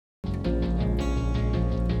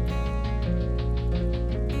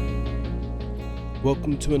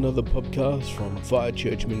Welcome to another podcast from Fire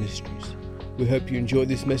Church Ministries. We hope you enjoy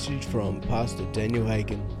this message from Pastor Daniel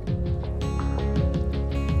Hagen.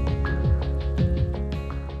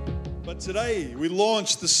 But today we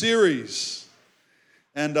launched the series,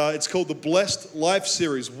 and it's called the Blessed Life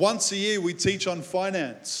Series. Once a year we teach on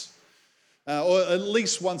finance, or at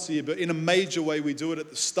least once a year, but in a major way we do it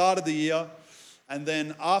at the start of the year. And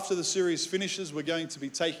then after the series finishes, we're going to be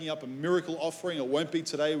taking up a miracle offering. It won't be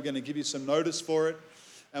today. We're going to give you some notice for it.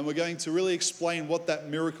 And we're going to really explain what that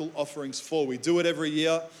miracle offering's for. We do it every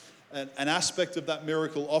year. And an aspect of that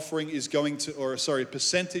miracle offering is a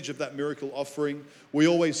percentage of that miracle offering, we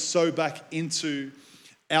always sow back into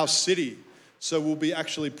our city. So we'll be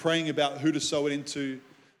actually praying about who to sow it into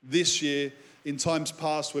this year. In times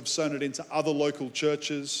past, we've sown it into other local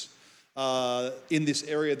churches in this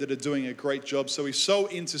area that are doing a great job. So we sow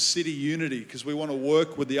into city unity because we want to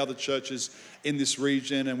work with the other churches in this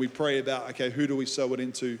region, and we pray about, okay, who do we sow it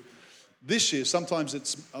into this year? Sometimes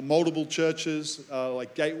it's multiple churches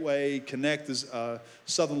like Gateway, Connect, there's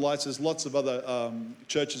Southern Lights, there's lots of other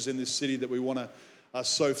churches in this city that we want to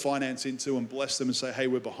sow finance into and bless them and say, hey,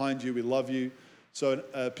 we're behind you, we love you. So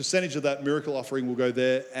a percentage of that miracle offering will go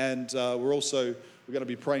there, and we're going to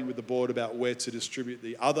be praying with the board about where to distribute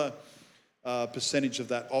the other percentage of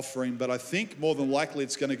that offering. But I think more than likely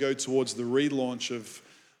it's going to go towards the relaunch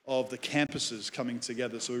of the campuses coming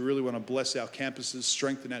together. So we really want to bless our campuses,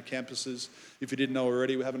 strengthen our campuses. If you didn't know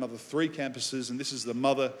already, we have another 3 campuses, and this is the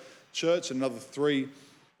mother church, and another 3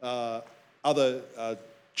 other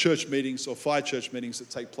church meetings or fire church meetings that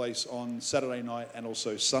take place on Saturday night and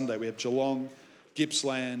also Sunday. We have Geelong,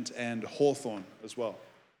 Gippsland, and Hawthorn as well.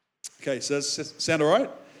 Okay, so does that sound all right?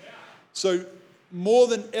 Yeah. So more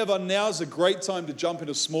than ever, now is a great time to jump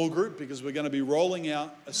into small group because we're going to be rolling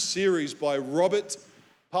out a series by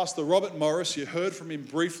Pastor Robert Morris. You heard from him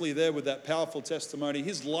briefly there with that powerful testimony.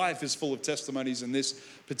 His life is full of testimonies in this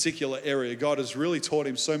particular area. God has really taught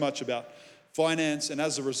him so much about finance, and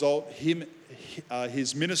as a result,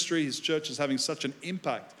 his ministry, his church is having such an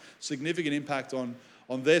impact, significant impact on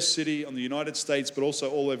their city, on the United States, but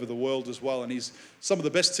also all over the world as well. And he's some of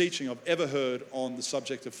the best teaching I've ever heard on the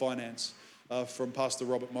subject of finance from Pastor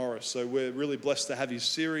Robert Morris. So we're really blessed to have his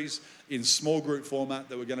series in small group format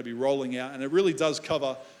that we're going to be rolling out. And it really does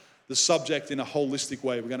cover the subject in a holistic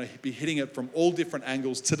way. We're going to be hitting it from all different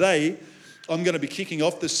angles. Today, I'm going to be kicking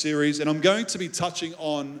off this series, and I'm going to be touching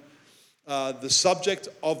on the subject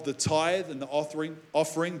of the tithe and the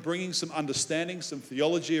offering, bringing some understanding, some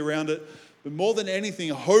theology around it. But more than anything,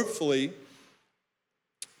 hopefully,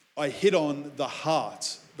 I hit on the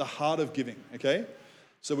heart of giving, okay?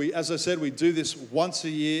 So as I said, we do this once a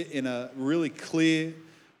year in a really clear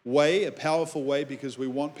way, a powerful way, because we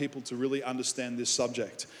want people to really understand this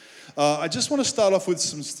subject. I just want to start off with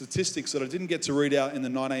some statistics that I didn't get to read out in the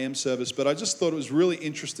 9 a.m. service, but I just thought it was really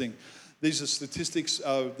interesting. These are statistics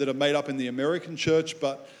that are made up in the American church,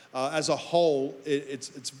 but as a whole, it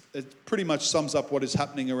pretty much sums up what is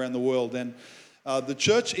happening around the world. And the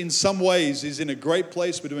church, in some ways, is in a great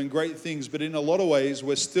place. We're doing great things, but in a lot of ways,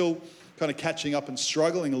 we're still kind of catching up and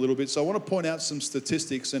struggling a little bit. So I want to point out some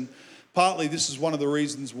statistics, and partly this is one of the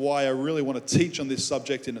reasons why I really want to teach on this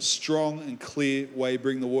subject in a strong and clear way,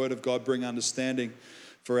 bring the Word of God, bring understanding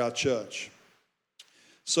for our church.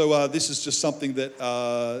 So this is just something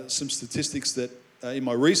that, some statistics that in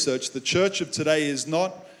my research, the church of today is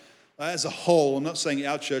not, as a whole, I'm not saying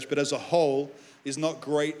our church, but as a whole, is not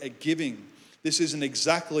great at giving. This isn't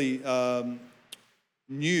exactly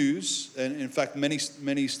news, and in fact,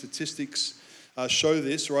 many statistics show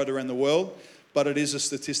this right around the world, but it is a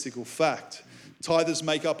statistical fact. Tithers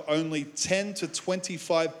make up only 10 to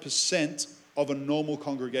 25% of a normal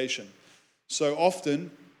congregation. So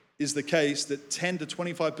often is the case that 10 to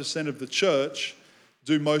 25% of the church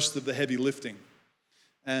do most of the heavy lifting.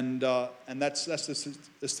 And that's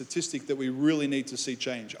a statistic that we really need to see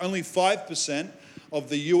change. Only 5% of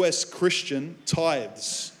the US Christian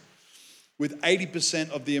tithes, with 80%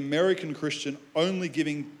 of the American Christian only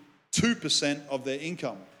giving 2% of their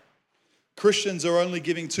income. Christians are only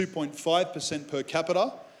giving 2.5% per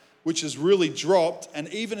capita, which has really dropped.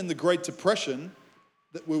 And even in the Great Depression,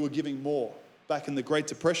 that we were giving more. Back in the Great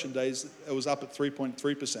Depression days, it was up at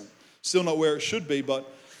 3.3%. Still not where it should be,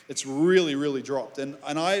 but it's really, really dropped. And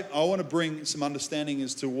I want to bring some understanding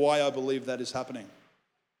as to why I believe that is happening.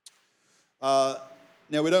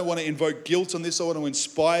 Now, we don't want to invoke guilt on this. I want to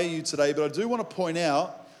inspire you today, but I do want to point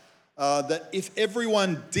out that if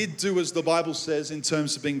everyone did do as the Bible says in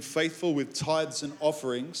terms of being faithful with tithes and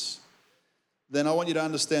offerings, then I want you to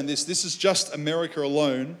understand this. This is just America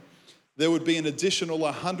alone. there would be an additional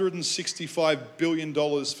 $165 billion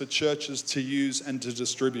for churches to use and to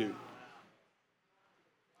distribute.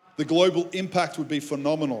 The global impact would be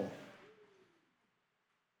phenomenal.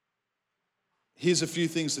 Here's a few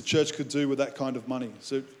things the church could do with that kind of money.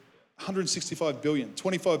 So 165 billion,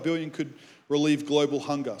 25 billion could relieve global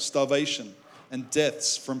hunger, starvation, and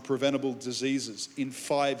deaths from preventable diseases in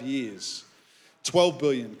 5 years. 12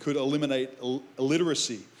 billion could eliminate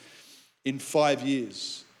illiteracy in 5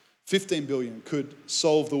 years. 15 billion could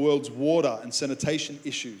solve the world's water and sanitation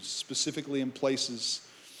issues, specifically in places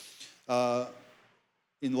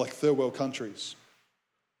in like third world countries.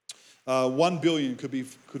 1 billion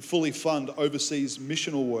could fully fund overseas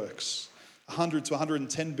missional works. 100 to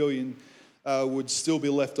 110 billion would still be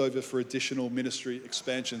left over for additional ministry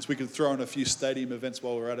expansions. We could throw in a few stadium events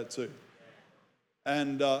while we're at it too.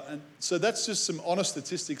 And so that's just some honest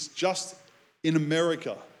statistics just in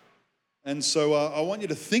America. And so I want you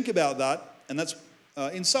to think about that. And that's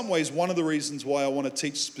in some ways one of the reasons why I want to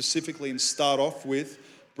teach specifically and start off with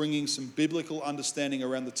bringing some biblical understanding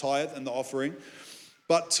around the tithe and the offering.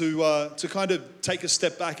 But to kind of take a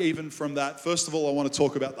step back even from that, first of all, I want to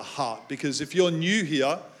talk about the heart. Because if you're new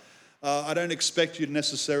here, I don't expect you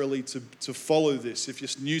necessarily to follow this. If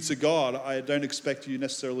you're new to God, I don't expect you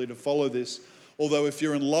necessarily to follow this. Although if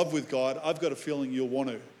you're in love with God, I've got a feeling you'll want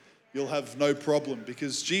to. You'll have no problem.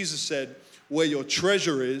 Because Jesus said, where your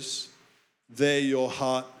treasure is, there your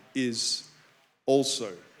heart is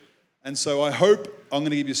also. And so I hope I'm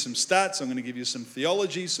going to give you some stats. I'm going to give you some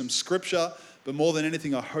theology, some scripture. But more than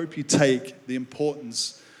anything, I hope you take the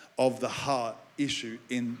importance of the heart issue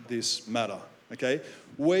in this matter, okay?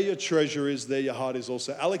 Where your treasure is, there your heart is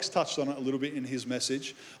also. Alex touched on it a little bit in his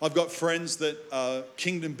message. I've got friends that are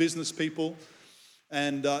kingdom business people,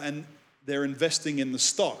 and they're investing in the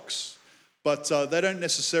stocks, but they don't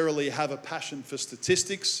necessarily have a passion for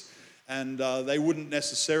statistics, and they wouldn't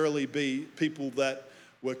necessarily be people that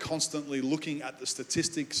were constantly looking at the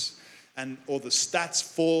statistics or the stats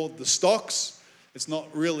for the stocks. It's not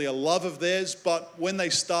really a love of theirs, but when they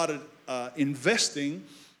started investing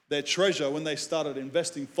their treasure, when they started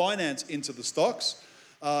investing finance into the stocks,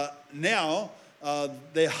 now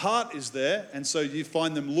their heart is there, and so you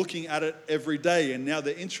find them looking at it every day, and now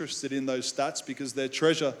they're interested in those stats because their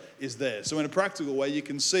treasure is there. So in a practical way, you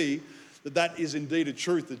can see that is indeed a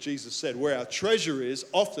truth that Jesus said. Where our treasure is,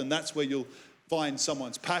 often that's where you'll find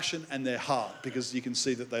someone's passion and their heart, because you can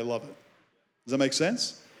see that they love it. Does that make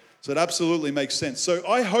sense? So it absolutely makes sense. So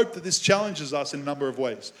I hope that this challenges us in a number of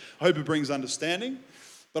ways. I hope it brings understanding,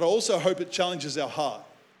 but I also hope it challenges our heart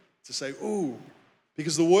to say, ooh,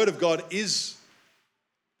 because the Word of God is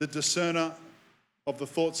the discerner of the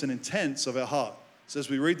thoughts and intents of our heart. So as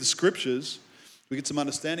we read the scriptures, we get some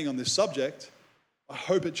understanding on this subject. I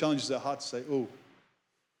hope it challenges our heart to say, ooh,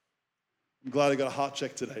 I'm glad I got a heart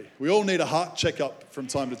check today. We all need a heart checkup from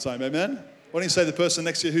time to time, amen? Why don't you say to the person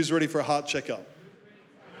next to you who's ready for a heart checkup?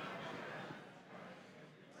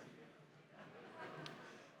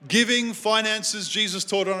 Giving, finances, Jesus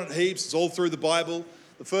taught on it heaps. It's all through the Bible.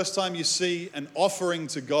 The first time you see an offering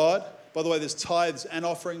to God, by the way, there's tithes and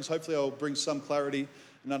offerings. Hopefully I'll bring some clarity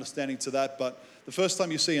and understanding to that. But the first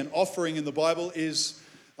time you see an offering in the Bible is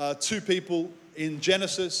two people in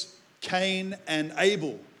Genesis, Cain and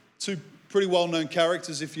Abel. Two pretty well-known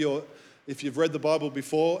characters if you've read the Bible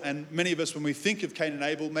before. And many of us, when we think of Cain and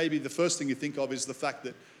Abel, maybe the first thing you think of is the fact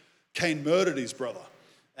that Cain murdered his brother.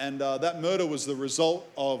 And that murder was the result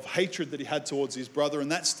of hatred that he had towards his brother,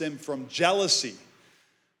 and that stemmed from jealousy.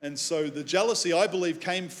 And so the jealousy, I believe,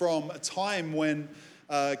 came from a time when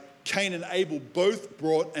Cain and Abel both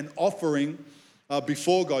brought an offering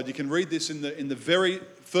before God. You can read this in the very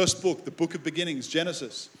first book, the book of beginnings,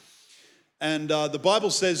 Genesis. And the Bible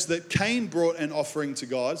says that Cain brought an offering to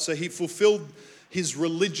God, so he fulfilled his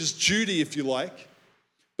religious duty, if you like,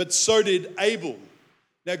 but so did Abel.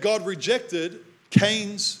 Now, God rejected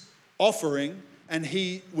Cain's offering, and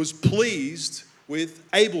he was pleased with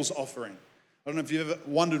Abel's offering. I don't know if you've ever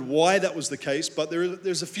wondered why that was the case, but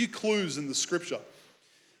there's a few clues in the scripture.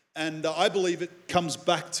 And I believe it comes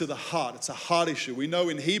back to the heart. It's a heart issue. We know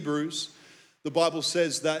in Hebrews, the Bible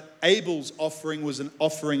says that Abel's offering was an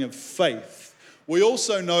offering of faith. We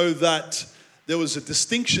also know that there was a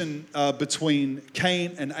distinction between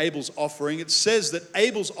Cain and Abel's offering. It says that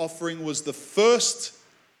Abel's offering was the first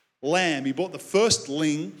lamb. He brought the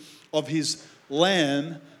firstling of his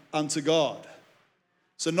lamb unto God.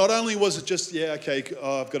 So not only was it just,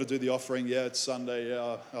 I've got to do the offering. Yeah, it's Sunday.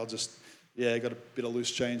 I got a bit of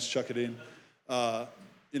loose change, chuck it in.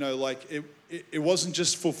 It wasn't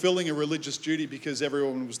just fulfilling a religious duty because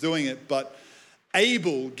everyone was doing it, but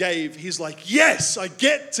Abel gave, he's like, yes, I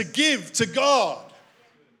get to give to God.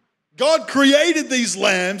 God created these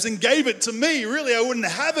lambs and gave it to me. Really, I wouldn't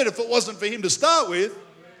have it if it wasn't for him to start with.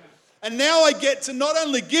 And now I get to not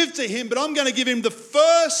only give to him, but I'm going to give him the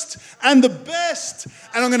first and the best.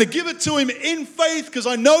 And I'm going to give it to him in faith because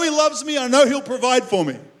I know he loves me. I know he'll provide for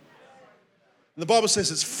me. And the Bible says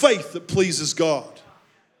it's faith that pleases God.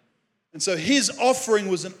 And so his offering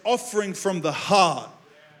was an offering from the heart.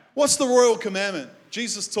 What's the royal commandment?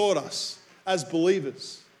 Jesus taught us as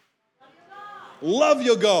believers. Love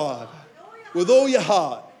your God with all your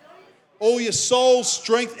heart, all your soul,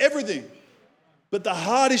 strength, everything. But the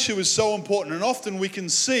heart issue is so important, and often we can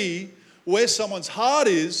see where someone's heart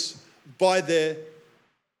is by their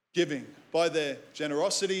giving, by their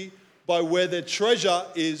generosity, by where their treasure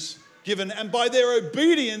is given, and by their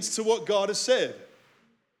obedience to what God has said.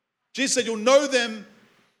 Jesus said, you'll know them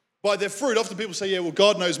by their fruit. Often people say, yeah, well,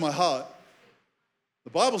 God knows my heart. The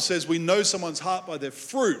Bible says we know someone's heart by their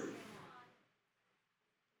fruit.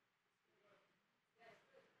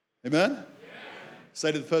 Amen? Yeah.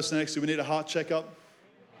 Say to the person next to you, we need a heart checkup.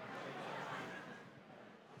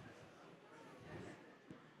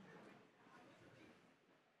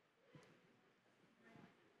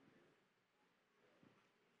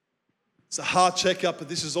 It's a heart checkup, but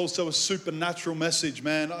this is also a supernatural message,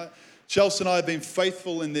 man. Chelsea and I have been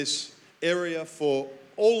faithful in this area for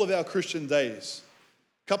all of our Christian days.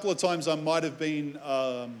 A couple of times I might have been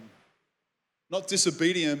not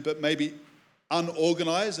disobedient, but maybe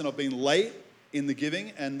unorganized, and I've been late in the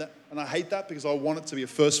giving, and I hate that because I want it to be a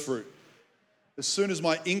first fruit. As soon as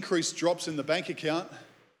my increase drops in the bank account,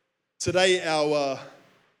 today our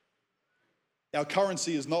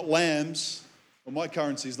currency is not lambs, or my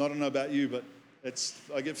currency is not, I don't know about you, but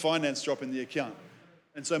I get finance drop in the account.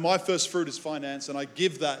 And so my first fruit is finance, and I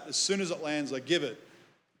give that. As soon as it lands, I give it.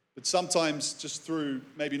 But sometimes just through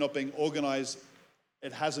maybe not being organized,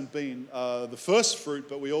 it hasn't been the first fruit,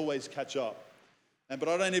 but we always catch up. But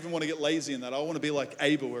I don't even want to get lazy in that. I want to be like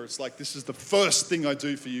Abel, where it's like, this is the first thing I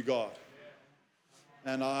do for you, God.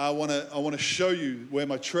 And I want to show you where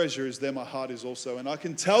my treasure is, there my heart is also. And I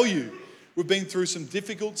can tell you, we've been through some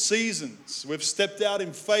difficult seasons. We've stepped out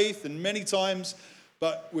in faith and many times,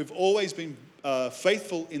 but we've always been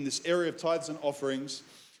faithful in this area of tithes and offerings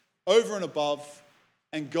over and above.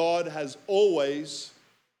 And God has always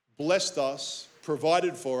blessed us,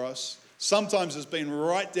 provided for us. Sometimes it's been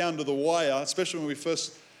right down to the wire, especially when we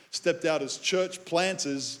first stepped out as church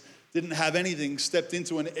planters, didn't have anything, stepped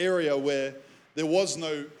into an area where there was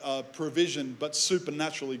no provision, but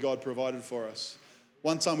supernaturally God provided for us.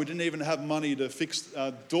 One time we didn't even have money to fix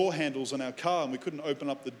door handles on our car, and we couldn't open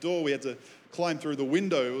up the door. We had to climb through the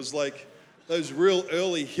window. It was like those real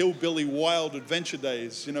early hillbilly wild adventure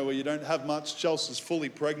days, where you don't have much. Chelsea's fully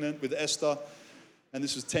pregnant with Esther, and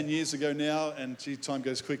this was 10 years ago now, and gee, time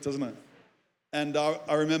goes quick, doesn't it? And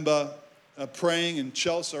I remember praying, and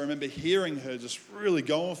Chelsea, I remember hearing her just really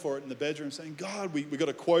going for it in the bedroom, saying, God, we got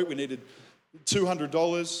a quote, we needed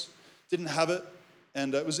 $200, didn't have it.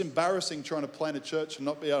 And it was embarrassing trying to plant a church and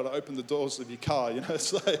not be able to open the doors of your car,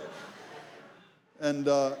 It's like, and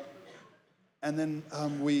then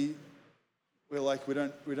we're like, we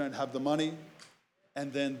don't have the money.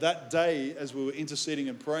 And then that day, as we were interceding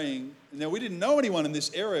and praying, now we didn't know anyone in this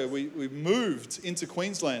area. We moved into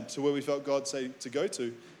Queensland to where we felt God say to go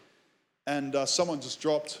to, and someone just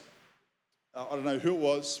dropped. I don't know who it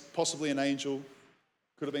was, possibly an angel.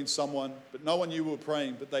 Could have been someone, but no one knew we were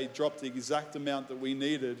praying, but they dropped the exact amount that we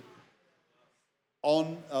needed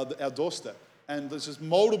on our doorstep. And there's just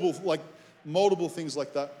multiple things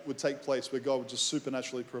like that would take place where God would just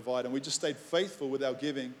supernaturally provide. And we just stayed faithful with our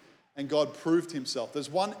giving, and God proved himself. There's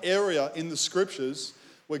one area in the scriptures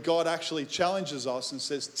where God actually challenges us and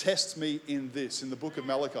says, test me in this, in the book of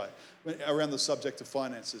Malachi, around the subject of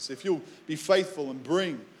finances. If you'll be faithful and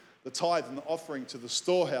bring the tithe and the offering to the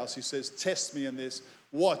storehouse, he says, test me in this.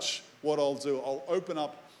 Watch what I'll do. I'll open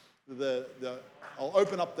up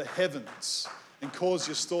the heavens and cause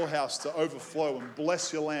your storehouse to overflow and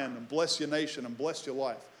bless your land and bless your nation and bless your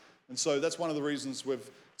life. And so that's one of the reasons we've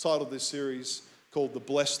titled this series called The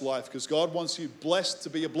Blessed Life, because God wants you blessed to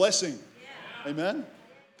be a blessing. Yeah. Amen?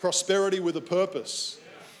 Prosperity with a purpose.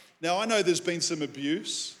 Yeah. Now, I know there's been some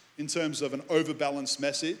abuse in terms of an overbalanced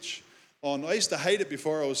message. I used to hate it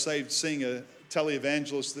before I was saved, seeing a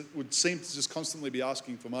televangelist that would seem to just constantly be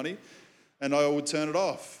asking for money, and I would turn it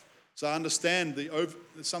off. So I understand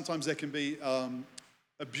sometimes there can be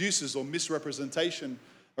abuses or misrepresentation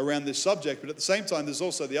around this subject, but at the same time, there's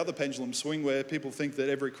also the other pendulum swing where people think that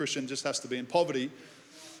every Christian just has to be in poverty,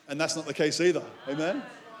 and that's not the case either. Amen?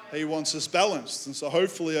 He wants us balanced, and so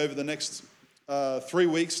hopefully over the next 3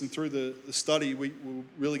 weeks and through the study, we will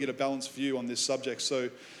really get a balanced view on this subject. So,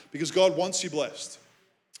 because God wants you blessed,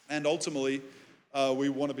 and ultimately, we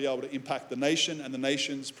want to be able to impact the nation and the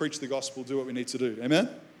nations, preach the gospel, do what we need to do. Amen?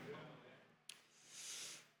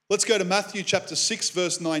 Let's go to Matthew chapter 6,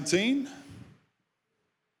 verse 19.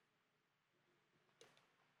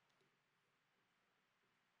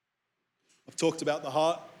 I've talked about the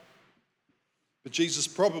heart, but Jesus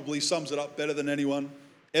probably sums it up better than anyone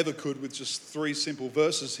ever could with just 3 simple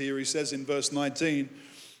verses here. He says in verse 19,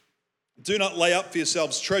 "Do not lay up for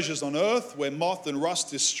yourselves treasures on earth where moth and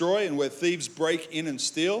rust destroy and where thieves break in and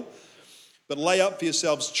steal, but lay up for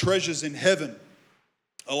yourselves treasures in heaven."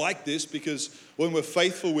 I like this because when we're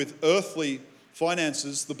faithful with earthly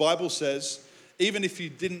finances, the Bible says, even if you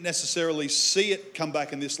didn't necessarily see it come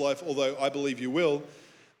back in this life, although I believe you will,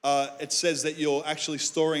 it says that you're actually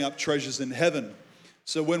storing up treasures in heaven.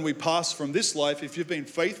 So when we pass from this life, if you've been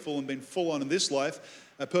faithful and been full on in this life,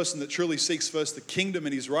 a person that truly seeks first the kingdom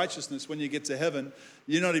and his righteousness, when you get to heaven,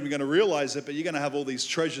 you're not even going to realize it, but you're going to have all these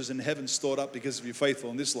treasures in heaven stored up because of your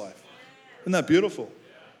faithful in this life. Isn't that beautiful?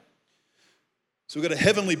 So we've got a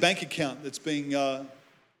heavenly bank account that's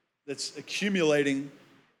accumulating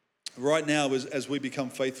right now as we become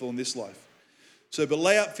faithful in this life. So, but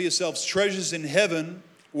lay up for yourselves treasures in heaven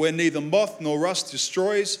where neither moth nor rust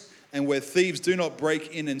destroys and where thieves do not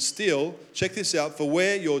break in and steal. Check this out. For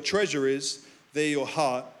where your treasure is, there your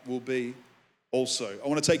heart will be also. I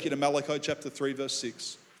want to take you to Malachi chapter 3, verse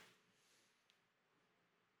 6.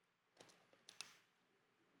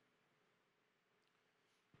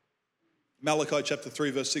 Malachi chapter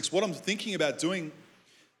 3, verse 6. What I'm thinking about doing,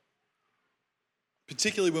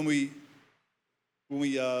 particularly when we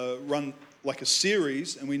run like a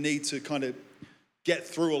series and we need to kind of get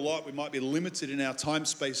through a lot, we might be limited in our time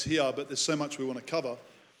space here, but there's so much we want to cover.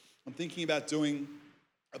 I'm thinking about doing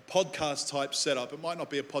a podcast type setup. It might not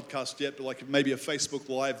be a podcast yet, but like maybe a Facebook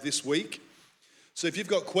Live this week. So if you've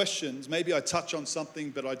got questions, maybe I touch on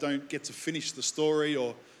something, but I don't get to finish the story,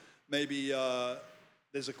 or maybe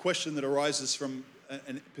there's a question that arises from a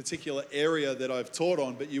particular area that I've taught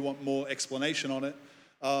on, but you want more explanation on it.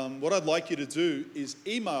 What I'd like you to do is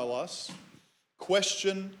email us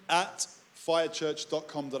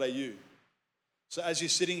question@firechurch.com.au. So as you're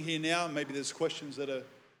sitting here now, maybe there's questions that are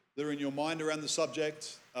in your mind around the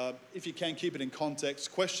subject. If you can, keep it in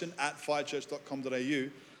context, question@firechurch.com.au.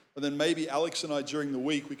 And then maybe Alex and I during the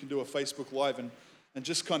week, we can do a Facebook Live and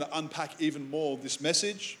just kind of unpack even more this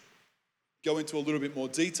message, go into a little bit more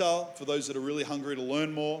detail for those that are really hungry to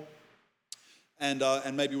learn more. And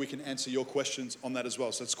maybe we can answer your questions on that as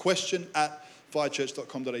well. So it's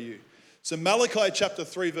question@firechurch.com.au. So Malachi chapter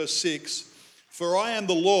 3, verse 6, "For I am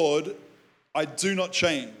the Lord, I do not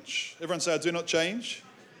change." Everyone say, "I do not change."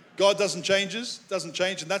 God doesn't change,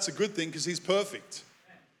 and that's a good thing because he's perfect.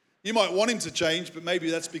 You might want him to change, but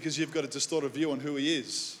maybe that's because you've got a distorted view on who he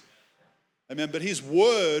is. Amen. But his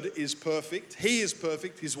word is perfect. He is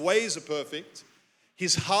perfect. His ways are perfect.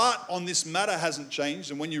 His heart on this matter hasn't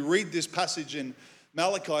changed. And when you read this passage in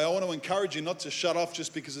Malachi, I want to encourage you not to shut off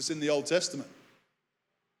just because it's in the Old Testament.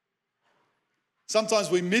 Sometimes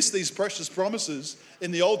we miss these precious promises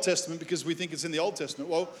in the Old Testament because we think it's in the Old Testament.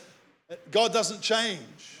 Well, God doesn't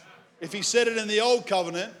change. If he said it in the Old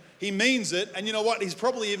Covenant, he means it. And you know what? He's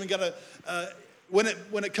probably even going to, when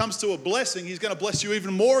it comes to a blessing, he's going to bless you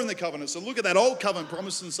even more in the covenant. So look at that Old Covenant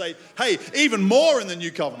promise and say, hey, even more in the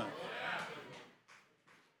New Covenant.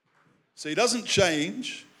 So he doesn't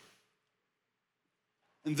change.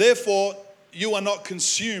 And therefore, you are not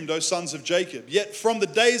consumed, O sons of Jacob. Yet from the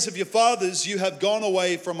days of your fathers you have gone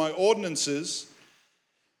away from my ordinances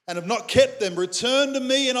and have not kept them. Return to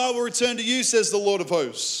me and I will return to you, says the Lord of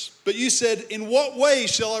hosts. But you said, in what way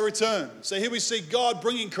shall I return? So here we see God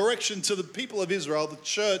bringing correction to the people of Israel, the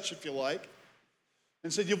church, if you like,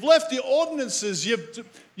 and said, you've left your ordinances,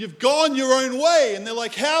 you've gone your own way. And they're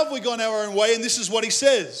like, how have we gone our own way? And this is what he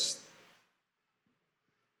says.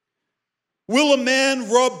 Will a man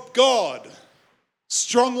rob God?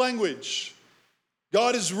 Strong language.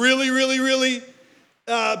 God is really, really, really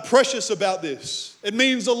precious about this. It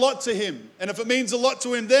means a lot to him. And if it means a lot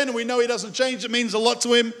to him then, and we know he doesn't change, it means a lot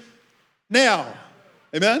to him now.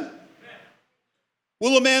 Amen?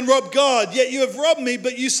 Will a man rob God? Yet you have robbed me,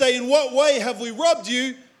 but you say, in what way have we robbed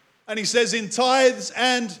you? And he says, in tithes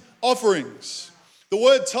and offerings. The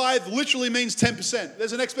word tithe literally means 10%.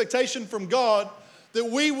 There's an expectation from God that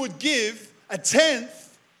we would give a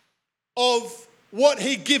tenth of what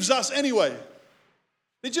he gives us anyway.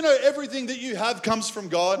 Did you know everything that you have comes from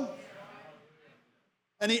God?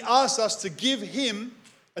 And he asks us to give him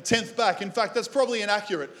a tenth back. In fact, that's probably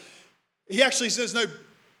inaccurate. He actually says, no,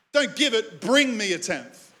 Don't give it, bring me a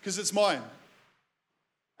tenth, because it's mine.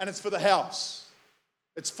 And it's for the house.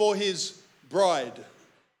 It's for his bride.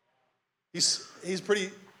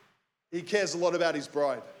 He cares a lot about his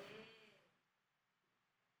bride.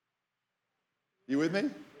 You with me?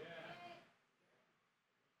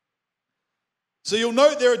 So you'll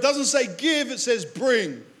note there, it doesn't say give, it says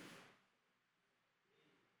bring.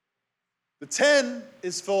 The 10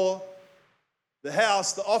 is for the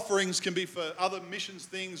house. The offerings can be for other missions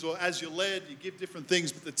things, or as you're led, you give different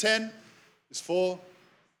things. But the 10 is for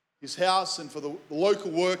his house and for the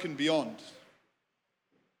local work and beyond.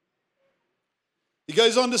 He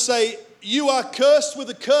goes on to say, you are cursed with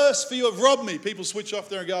a curse, for you have robbed me. People switch off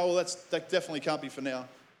there and go, well, that definitely can't be for now.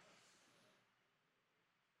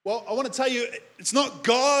 Well, I want to tell you, it's not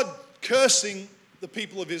God cursing the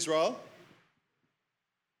people of Israel,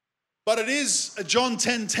 but it is a John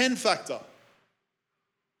 10:10 factor.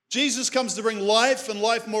 Jesus comes to bring life and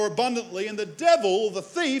life more abundantly, and the devil, the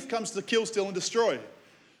thief, comes to kill, steal, and destroy.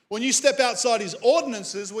 When you step outside his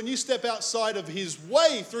ordinances, when you step outside of his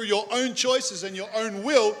way through your own choices and your own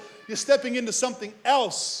will, you're stepping into something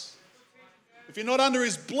else. If you're not under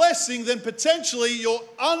his blessing, then potentially you're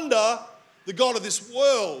under the God of this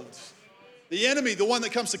world, the enemy, the one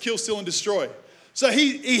that comes to kill, steal, and destroy. So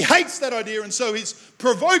he hates that idea, and so he's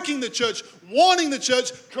provoking the church, warning the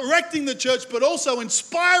church, correcting the church, but also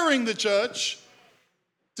inspiring the church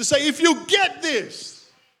to say, if you get this,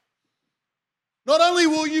 not only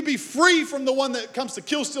will you be free from the one that comes to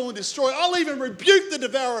kill, steal, and destroy, I'll even rebuke the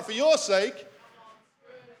devourer for your sake,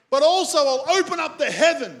 but also I'll open up the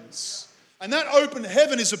heavens. And that open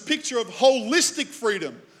heaven is a picture of holistic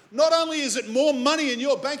freedom. Not only is it more money in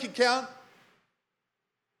your bank account,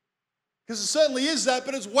 because it certainly is that,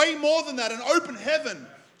 but it's way more than that. An open heaven,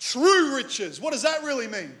 true riches. What does that really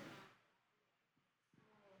mean?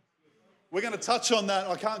 We're going to touch on that.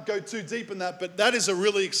 I can't go too deep in that, but that is a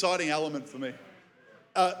really exciting element for me.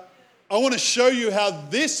 I want to show you how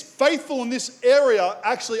this faithful in this area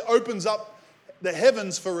actually opens up the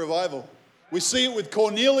heavens for revival. We see it with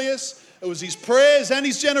Cornelius. It was his prayers and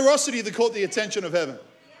his generosity that caught the attention of heaven.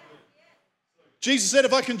 Jesus said,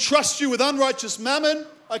 if I can trust you with unrighteous mammon,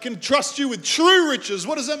 I can trust you with true riches.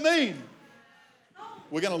 What does that mean?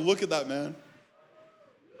 We're going to look at that, man.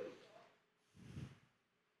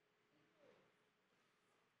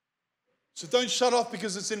 So don't shut off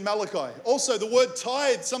because it's in Malachi. Also, the word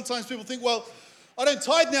tithe, sometimes people think, well, I don't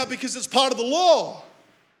tithe now because it's part of the law.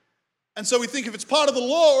 And so we think if it's part of the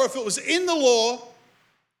law, or if it was in the law,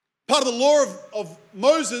 part of the law of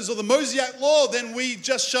Moses or the Mosaic law, then we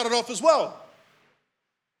just shut it off as well.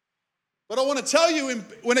 But I want to tell you,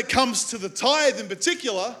 when it comes to the tithe in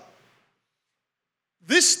particular,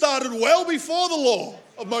 this started well before the law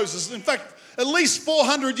of Moses. In fact, at least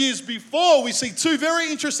 400 years before, we see two very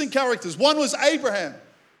interesting characters. One was Abraham.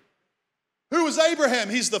 Who was Abraham?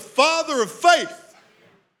 He's the father of faith.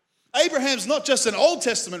 Abraham's not just an Old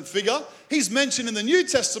Testament figure. He's mentioned in the New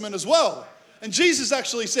Testament as well. And Jesus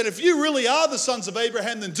actually said, if you really are the sons of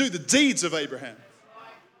Abraham, then do the deeds of Abraham.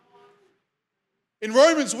 In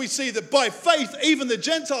Romans, we see that by faith, even the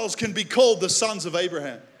Gentiles can be called the sons of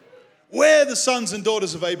Abraham. We're the sons and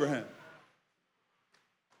daughters of Abraham.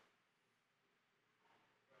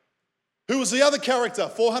 Who was the other character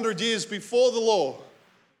 400 years before the law?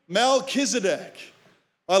 Melchizedek.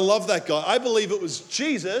 I love that guy. I believe it was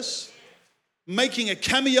Jesus making a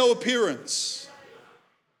cameo appearance.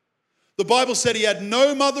 The Bible said he had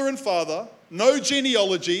no mother and father, no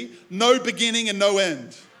genealogy, no beginning and no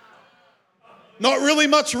end. Not really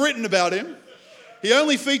much written about him. He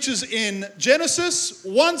only features in Genesis,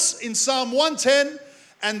 once in Psalm 110,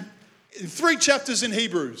 and in 3 chapters in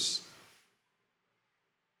Hebrews.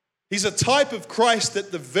 He's a type of Christ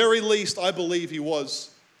at the very least, I believe he was.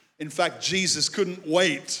 In fact, Jesus couldn't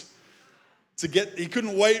wait he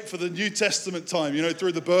couldn't wait for the New Testament time,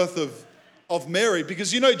 through the birth of Mary.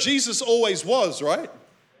 Because, Jesus always was, right?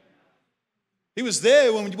 He was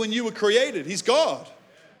there when you were created. He's God.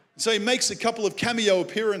 So he makes a couple of cameo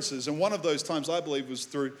appearances, and one of those times, I believe, was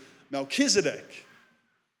through Melchizedek.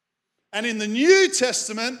 And in the New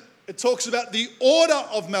Testament, it talks about the order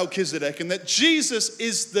of Melchizedek, and that Jesus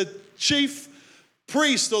is the chief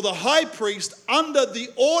priest or the high priest under the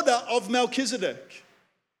order of Melchizedek.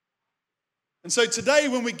 And so today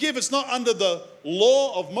when we give, it's not under the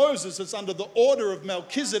law of Moses, it's under the order of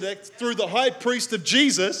Melchizedek through the high priest of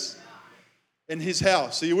Jesus in his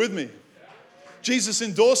house. Are you with me? Jesus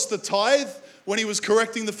endorsed the tithe when he was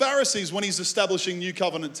correcting the Pharisees, when he's establishing New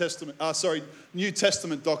Testament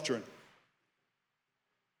doctrine.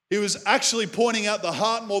 He was actually pointing out the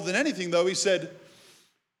heart more than anything, though. He said,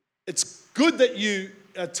 it's good that you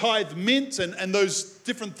tithe mint and those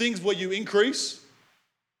different things where you increase.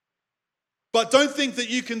 But don't think that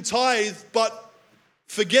you can tithe but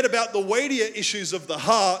forget about the weightier issues of the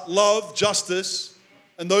heart, love, justice,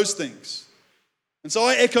 and those things. And so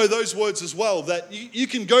I echo those words as well, that you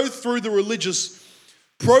can go through the religious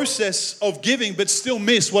process of giving but still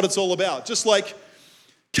miss what it's all about. Just like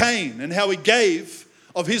Cain and how he gave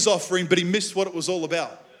of his offering, but he missed what it was all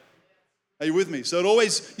about. Are you with me? So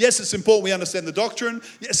yes, it's important we understand the doctrine.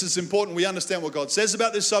 Yes, it's important we understand what God says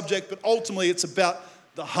about this subject, but ultimately it's about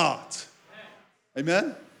the heart.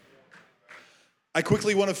 Amen? I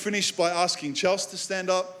quickly want to finish by asking Chelsea to stand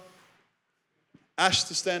up, Ash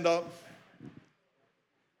to stand up,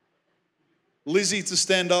 Lizzie to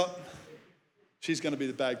stand up. She's going to be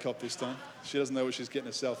the bad cop this time. She doesn't know what she's getting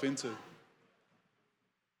herself into.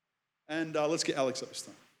 And let's get Alex up this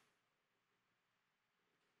time.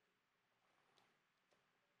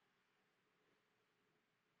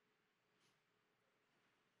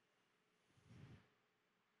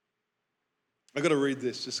 I've got to read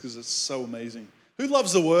this just because it's so amazing. Who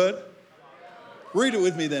loves the word? Read it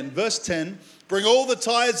with me then. Verse 10, bring all the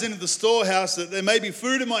tithes into the storehouse that there may be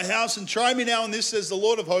food in my house, and try me now in this, says the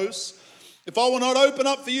Lord of hosts. If I will not open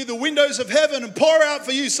up for you the windows of heaven and pour out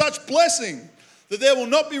for you such blessing that there will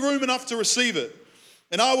not be room enough to receive it.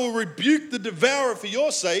 And I will rebuke the devourer for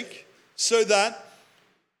your sake, so that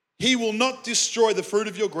he will not destroy the fruit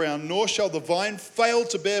of your ground, nor shall the vine fail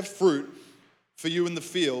to bear fruit for you in the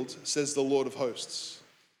field, says the Lord of hosts.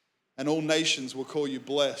 And all nations will call you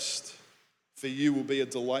blessed, for you will be a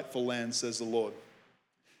delightful land, says the Lord.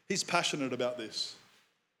 He's passionate about this.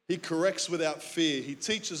 He corrects without fear. He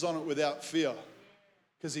teaches on it without fear,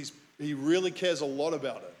 because he really cares a lot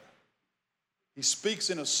about it. He speaks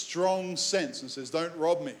in a strong sense and says, don't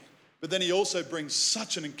rob me. But then he also brings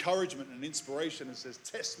such an encouragement and inspiration and says,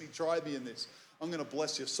 test me, try me in this. I'm going to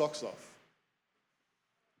bless your socks off.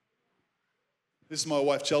 This is my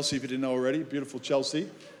wife, Chelsea, if you didn't know already. Beautiful Chelsea.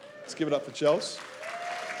 Let's give it up for Chelsea.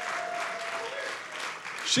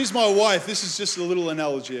 She's my wife. This is just a little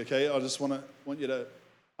analogy, okay? I just want you to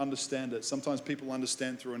understand it. Sometimes people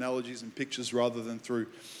understand through analogies and pictures rather than through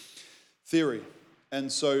theory.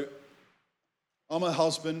 And so I'm a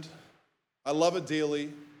husband. I love her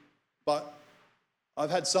dearly, but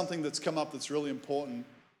I've had something that's come up that's really important.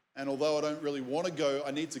 And although I don't really want to go,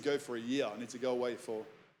 I need to go for a year. I need to go away for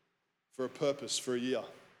a purpose for a year.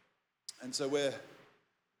 And so we're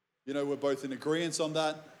both in agreement on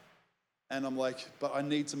that. And I'm like, but I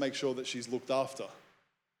need to make sure that she's looked after.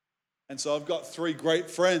 And so I've got 3 great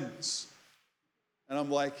friends. And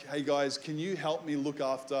I'm like, hey guys, can you help me look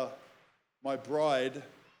after my bride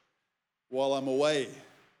while I'm away?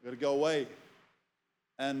 I've got to go away.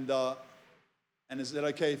 And is it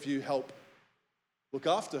okay if you help look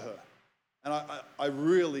after her? And I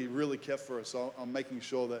really, really care for her. So I'm making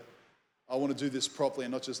sure that I want to do this properly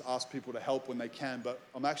and not just ask people to help when they can, but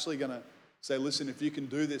I'm actually going to say, listen, if you can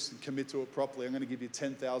do this and commit to it properly, I'm going to give you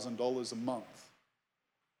 $10,000 a month.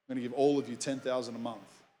 I'm going to give all of you $10,000 a month.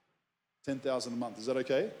 $10,000 a month. Is that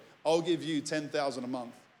okay? I'll give you $10,000 a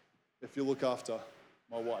month if you look after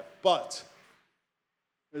my wife. But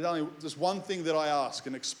there's only just one thing that I ask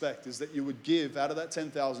and expect is that you would give out of that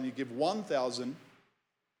 $10,000, you give $1,000, you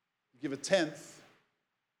give a tenth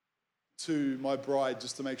to my bride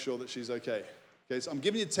just to make sure that she's okay. Okay, so I'm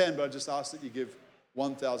giving you 10, but I just ask that you give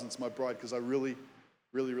 1,000 to my bride because I really,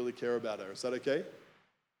 really, really care about her. Is that okay? And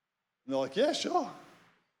they're like, yeah, sure.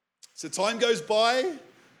 So time goes by,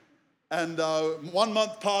 and 1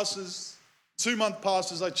 month passes, 2 months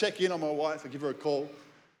passes. I check in on my wife. I give her a call,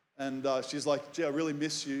 and she's like, gee, I really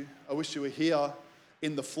miss you. I wish you were here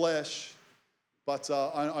in the flesh, but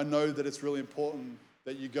I know that it's really important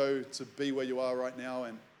that you go to be where you are right now,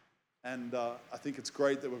 and I think it's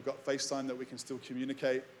great that we've got FaceTime that we can still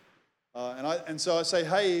communicate. And so I say,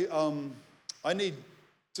 hey, I need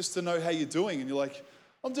just to know how you're doing. And you're like,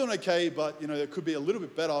 I'm doing okay, but it could be a little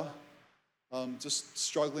bit better. Just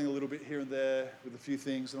struggling a little bit here and there with a few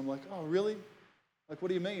things. And I'm like, oh, really? Like, what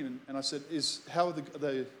do you mean? And I said, how are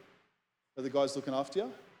the guys looking after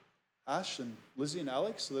you? Ash and Lizzie and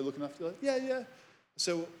Alex, are they looking after you? Like, yeah.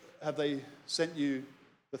 So have they sent you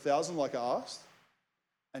the 1,000 like I asked?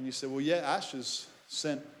 And you said, well, yeah, Ash has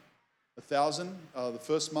sent 1,000 the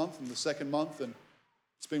first month and the second month, and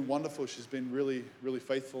it's been wonderful. She's been really, really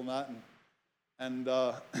faithful in that. And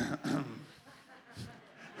I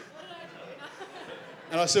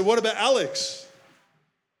said, what about Alex?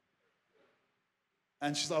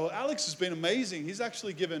 And she's like, well, Alex has been amazing. He's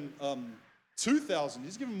actually given 2,000.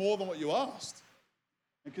 He's given more than what you asked.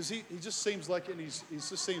 Because he just seems like, and he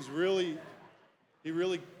just seems really, he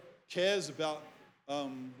really cares about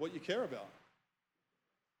what you care about.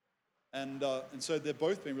 And so they've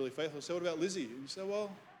both been really faithful. I said, what about Lizzie? And you say,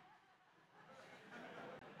 well,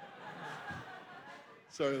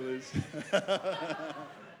 sorry, Liz.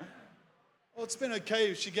 Well, it's been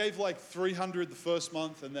okay. She gave like 300 the first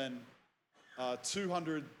month and then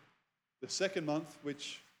 200 the second month,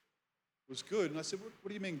 which was good. And I said, what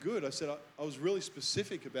do you mean good? I said, I was really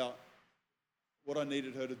specific about what I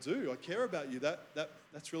needed her to do. I care about you.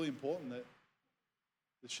 That's really important that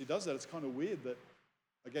she does that. It's kind of weird that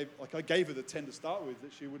I gave her the 10 to start with,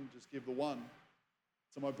 that she wouldn't just give the 1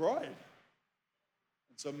 to my bride.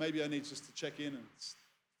 And so maybe I need just to check in and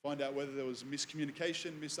find out whether there was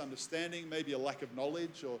miscommunication, misunderstanding, maybe a lack of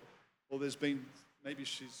knowledge, or there's been, maybe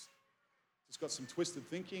she's just got some twisted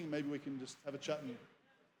thinking. Maybe we can just have a chat and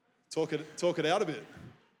talk it out a bit.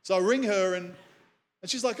 So I ring her and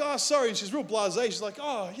she's like, oh, sorry. And she's real blasé. She's like,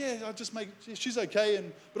 oh, yeah, she's okay.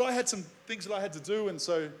 But I had some things that I had to do. And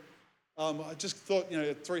so I just thought,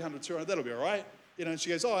 300, 200, that'll be all right. And she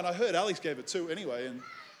goes, oh, and I heard Alex gave it 2 anyway. And,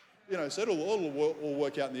 so it'll all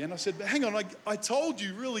work out in the end. I said, but hang on, I told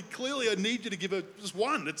you really clearly I need you to give her just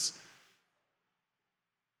 1.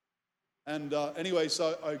 Anyway,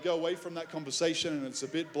 so I go away from that conversation and it's a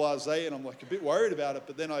bit blasé and I'm like a bit worried about it.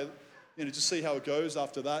 But then I, just see how it goes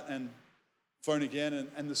after that and phone again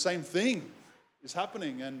and the same thing is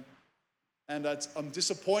happening and I'm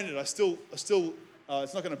disappointed. I still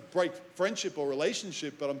it's not going to break friendship or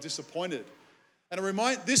relationship, but I'm disappointed. And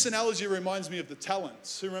this analogy reminds me of the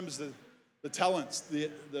talents. Who remembers the talents, the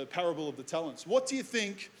parable of the talents? What do you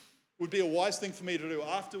think would be a wise thing for me to do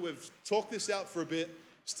after we've talked this out for a bit,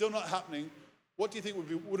 still not happening? What do you think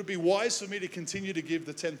would it be wise for me to continue to give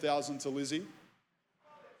the 10,000 to Lizzie?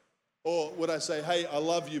 Or would I say, hey, I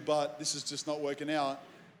love you, but this is just not working out.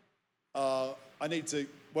 What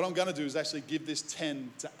I'm going to do is actually give this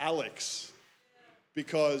 10 to Alex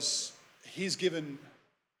because he's given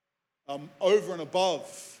over and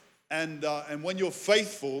above. And when you're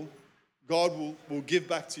faithful, God will give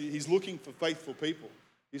back to you. He's looking for faithful people.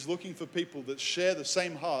 He's looking for people that share the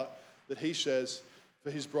same heart that he shares for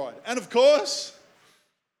his bride. And of course,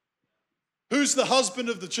 who's the husband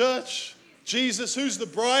of the church? Jesus. Who's the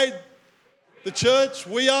bride? The church.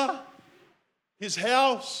 We are his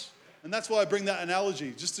house. And that's why I bring that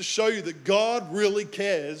analogy, just to show you that God really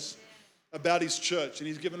cares about his church. And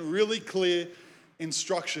he's given really clear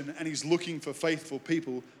instruction and he's looking for faithful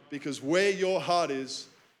people because where your heart is,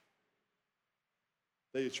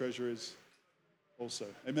 there your treasure is also.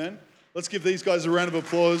 Amen? Let's give these guys a round of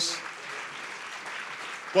applause.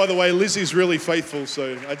 By the way, Lizzie's really faithful,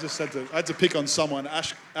 so I had to pick on someone.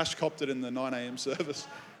 Ash copped it in the 9 a.m. service.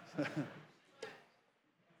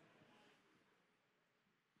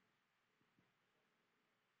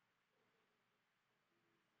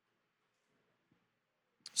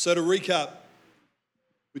 So to recap,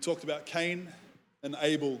 we talked about Cain and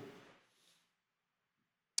Abel.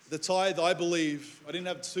 The tithe, I believe, I didn't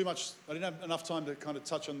have enough time to kind of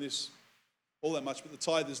touch on this all that much, but the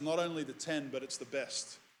tithe is not only the 10, but it's the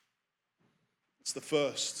best. It's the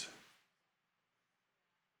first.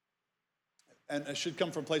 And it should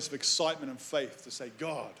come from a place of excitement and faith to say,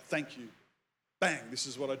 God, thank you. Bang, this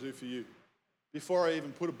is what I do for you. Before I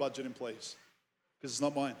even put a budget in place. Because it's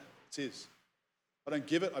not mine, it's his. I don't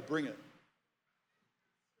give it, I bring it.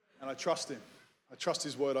 And I trust him. I trust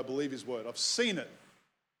his word, I believe his word. I've seen it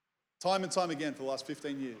time and time again for the last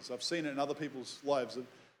 15 years. I've seen it in other people's lives.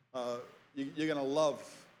 You're going to love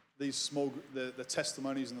these the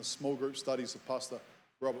testimonies and the small group studies of Pastor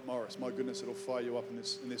Robert Morris. My goodness, it'll fire you up in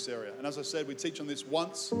this area. And as I said, we teach on this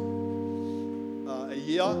once a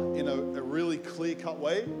year in a really clear-cut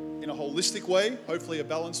way, in a holistic way, hopefully a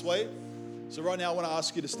balanced way. So right now I want to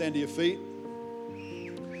ask you to stand to your feet.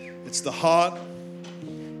 It's the heart,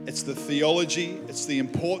 it's the theology, it's the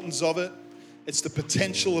importance of it, it's the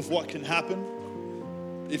potential of what can happen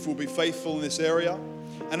if we'll be faithful in this area.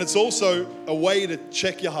 And it's also a way to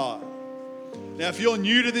check your heart. Now, if you're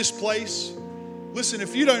new to this place, listen,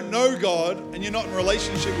 if you don't know God and you're not in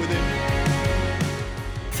relationship with him.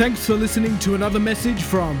 Thanks for listening to another message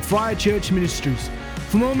from Fire Church Ministries.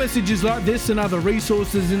 For more messages like this and other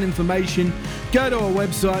resources and information, go to our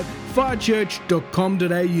website,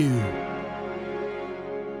 firechurch.com.au.